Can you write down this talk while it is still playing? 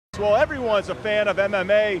Well, everyone's a fan of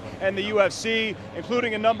MMA and the UFC,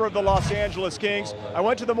 including a number of the Los Angeles Kings. I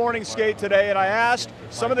went to the morning skate today and I asked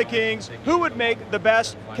some of the Kings who would make the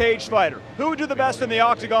best cage fighter, who would do the best in the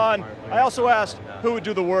octagon. I also asked who would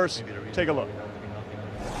do the worst. Take a look.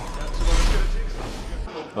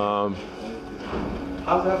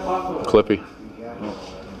 Cliffy.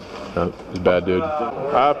 He's a bad dude.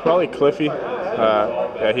 Probably Cliffy.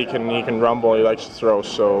 Yeah, he can rumble. He likes to throw,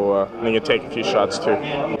 so he can take a few shots too.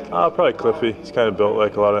 Probably Cliffy. He's kind of built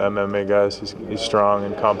like a lot of MMA guys. He's strong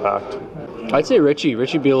and compact. I'd say Richie.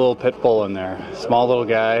 Richie'd be a little pit bull in there. Small little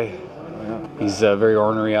guy. He's very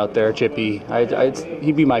ornery out there, chippy.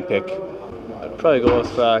 He'd be my pick. I'd probably go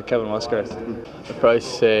with Kevin Westgarth. I'd probably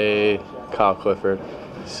say Kyle Clifford.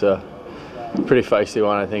 He's a pretty feisty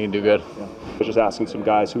one. I think he'd do good. Just asking some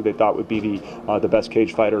guys who they thought would be the best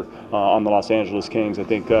cage fighter on the Los Angeles Kings. I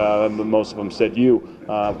think most of them said you.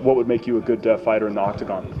 What would make you a good fighter in the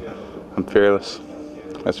octagon? I'm fearless.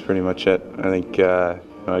 That's pretty much it. I think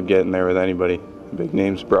I'd get in there with anybody. Big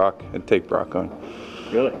names, Brock. I'd take Brock on.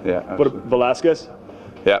 Really? Yeah. What, Velasquez?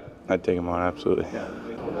 Yeah, I'd take him on, absolutely. Yeah.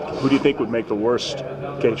 Who do you think would make the worst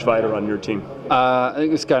cage fighter on your team? I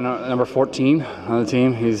think this guy number 14 on the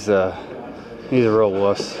team. He's a real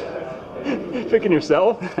wuss. Picking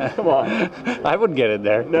yourself? Come on. I wouldn't get in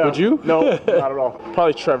there. No. Would you? No, not at all.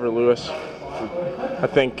 Probably Trevor Lewis. I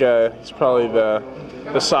think he's probably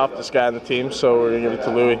the softest guy on the team, so we're going to give it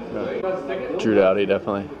to Louis. Drew Doughty,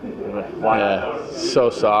 definitely. Why? Yeah, so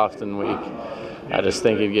soft and weak. I just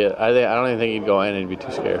think he'd get. I don't even think he'd go in. He'd be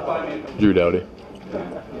too scared. Drew Doughty.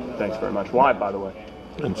 Thanks very much. Why, by the way?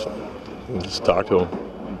 And just talk to him.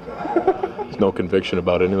 There's no conviction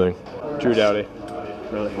about anything. Drew Doughty.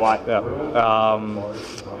 Really? Why? Yeah.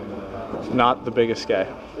 Not the biggest guy.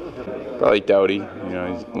 Probably Doughty.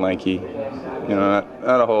 He's lanky. Not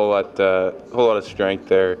a whole lot of strength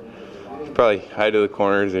there. He'd probably hide to the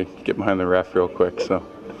corners or get behind the ref real quick. So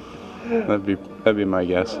that'd be my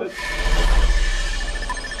guess.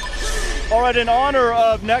 All right, in honor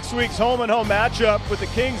of next week's home-and-home matchup with the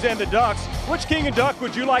Kings and the Ducks, which King and Duck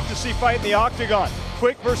would you like to see fight in the octagon?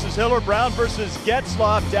 Quick versus Hiller, Brown versus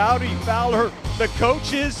Getzlaff, Doughty, Fowler, the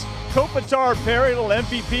coaches, Kopitar, Perry, little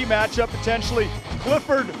MVP matchup potentially.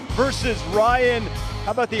 Clifford versus Ryan.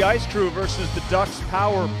 How about the Ice Crew versus the Ducks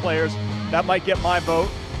power players? That might get my vote.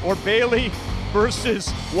 Or Bailey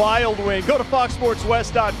versus Wild Wing. Go to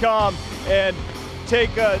foxsportswest.com and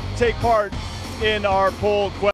take part in our poll question.